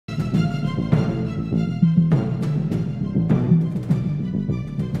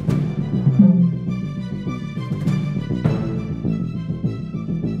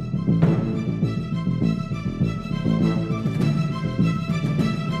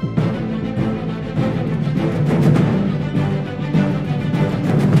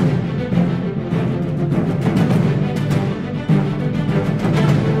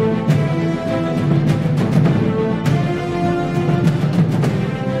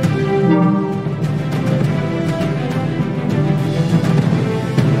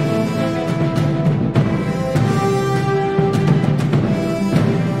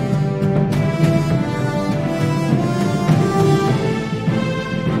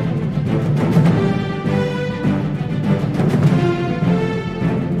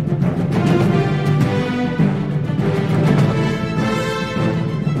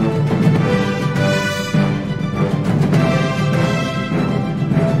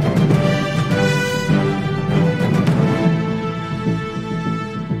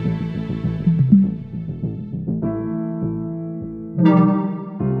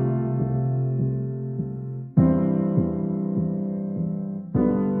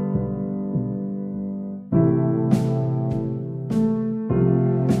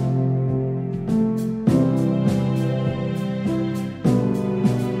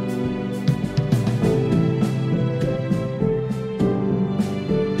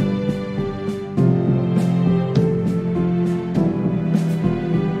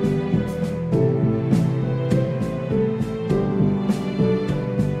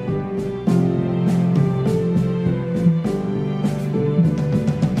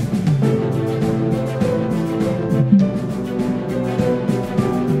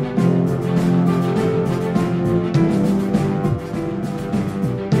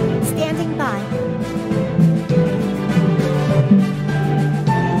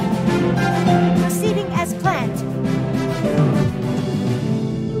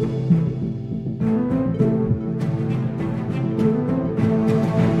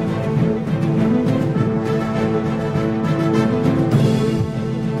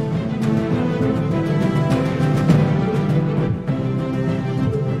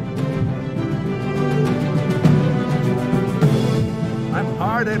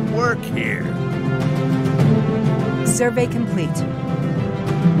Survey complete.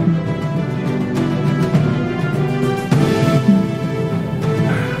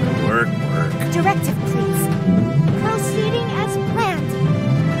 Work. Directive, please. Proceeding as planned.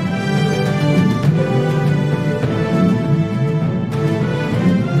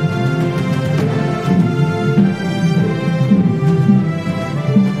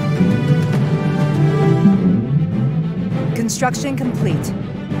 Construction complete.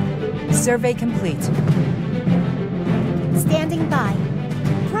 Survey complete. Standing by.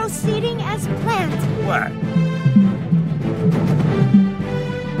 Proceeding as planned. What?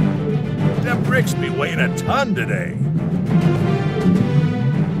 Them bricks be weighing a ton today.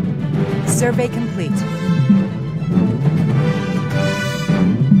 Survey complete.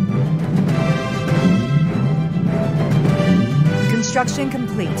 Construction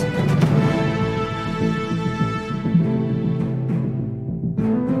complete.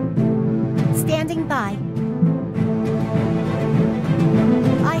 Standing by.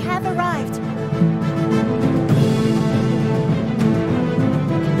 I have arrived.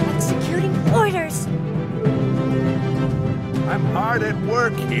 Executing orders. I'm hard at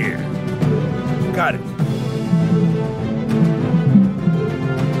work here. Got it.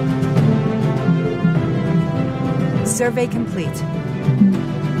 Survey complete.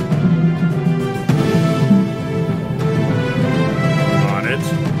 On it.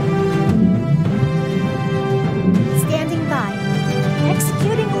 Standing by.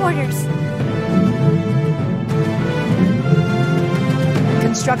 Executing orders.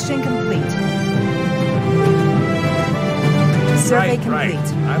 Construction complete. Survey complete.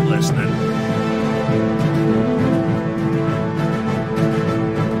 Right. I'm listening.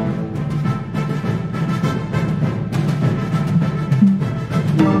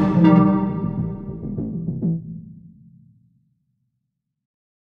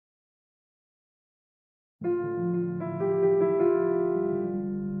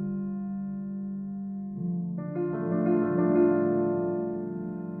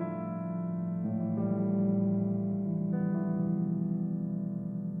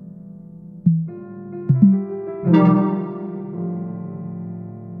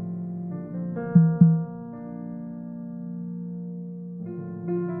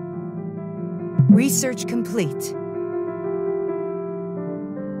 Research complete.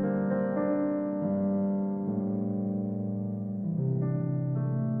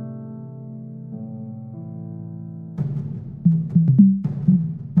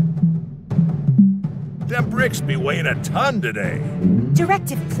 Them bricks be weighing a ton today.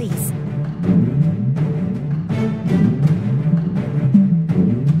 Directive, please.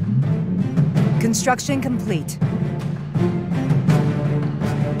 Construction complete.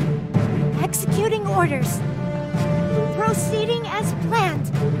 Executing orders. Proceeding as planned.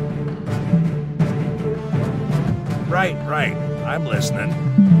 Right. I'm listening.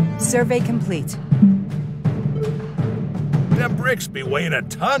 Survey complete. Them bricks be weighing a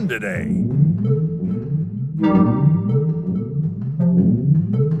ton today.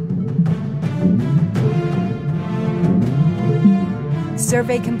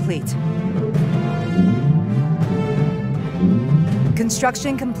 Survey complete.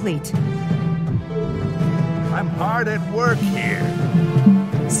 Construction complete. I'm hard at work here.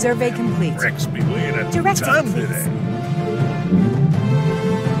 Survey complete. Bricks be weighing a Directive, ton please. today.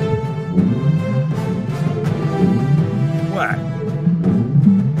 What?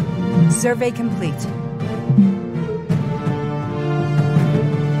 Survey complete.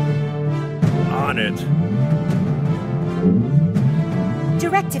 On it.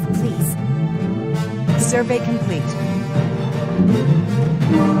 Directive, please. Survey complete.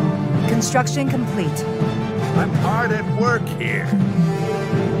 Construction complete. I'm hard at work here.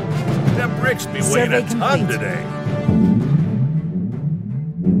 Them bricks be weighing Survey a ton complete. today.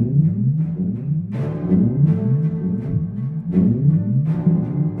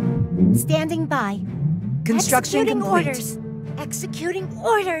 Standing by. Construction Executing complete. orders. Executing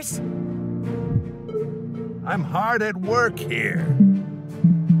orders. I'm hard at work here.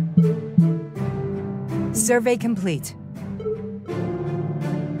 Survey complete.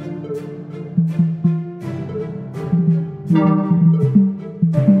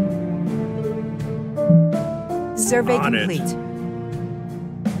 Survey On it. complete.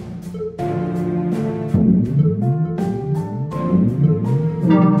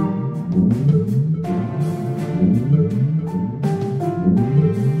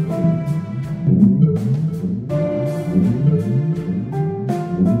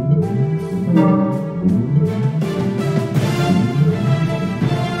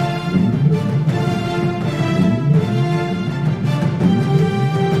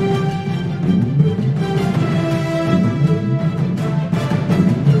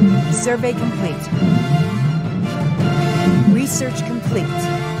 Survey complete. Research complete.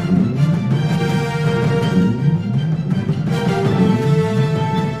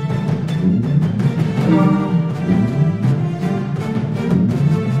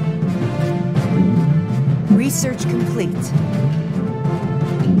 Research complete.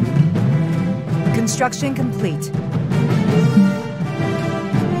 Construction complete.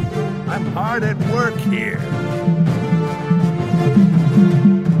 I'm hard at work here.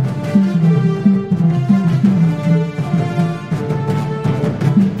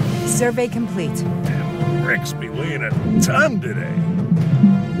 Survey complete. Them bricks be weighing a ton today.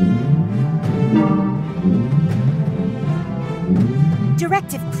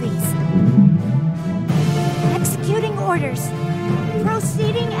 Directive, please. Executing orders.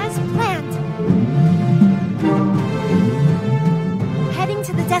 Proceeding as planned. Heading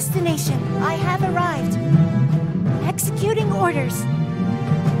to the destination. I have arrived. Executing orders.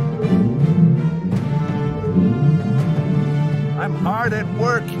 I'm hard at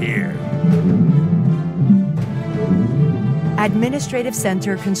work here. Administrative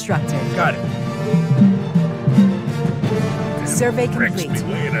center constructed. Got it. Survey Bricks complete.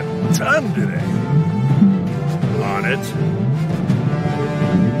 be weighing a ton today. On it.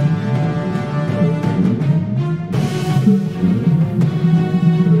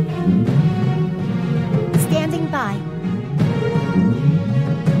 Standing by.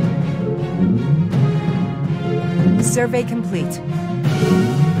 Survey complete.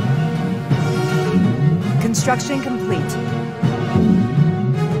 Construction complete.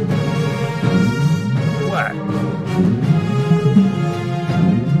 What?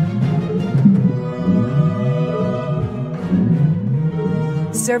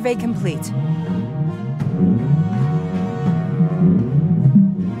 Survey complete.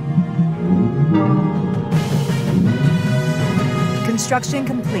 Construction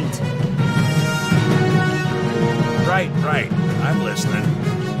complete. Right. I'm listening.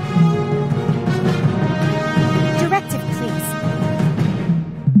 Directive, please.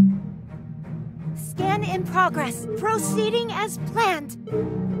 Scan in progress. Proceeding as planned.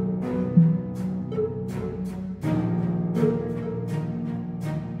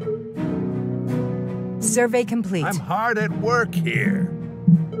 Survey complete. I'm hard at work here.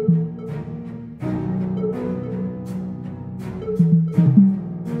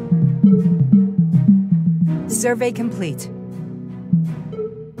 Survey complete.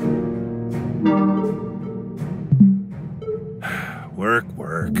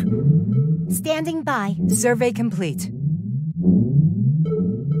 Work. Standing by. Survey complete.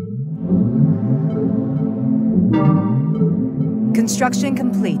 Construction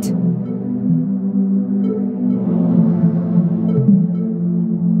complete.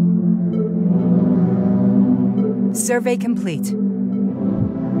 Survey complete.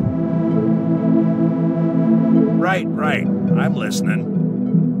 Right. I'm listening.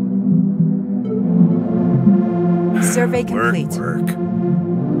 Survey complete. Work.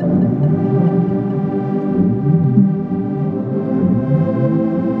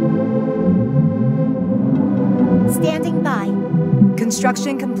 Standing by.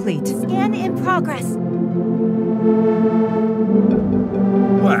 Construction complete. Scan in progress.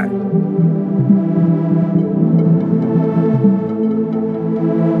 What?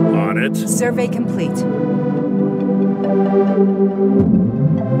 On it. Survey complete.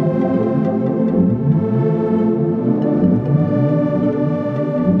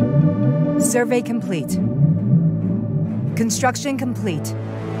 Survey complete. Construction complete.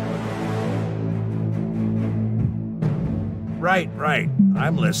 Right.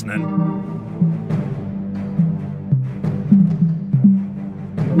 I'm listening.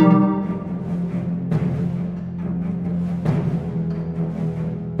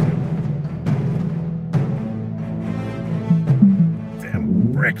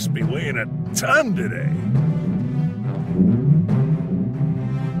 Them bricks be weighing a ton today.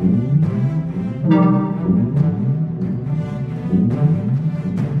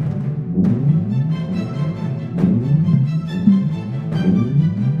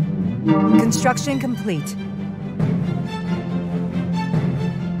 Construction complete.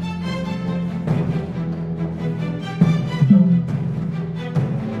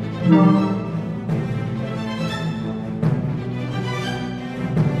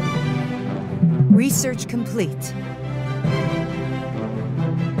 Research complete.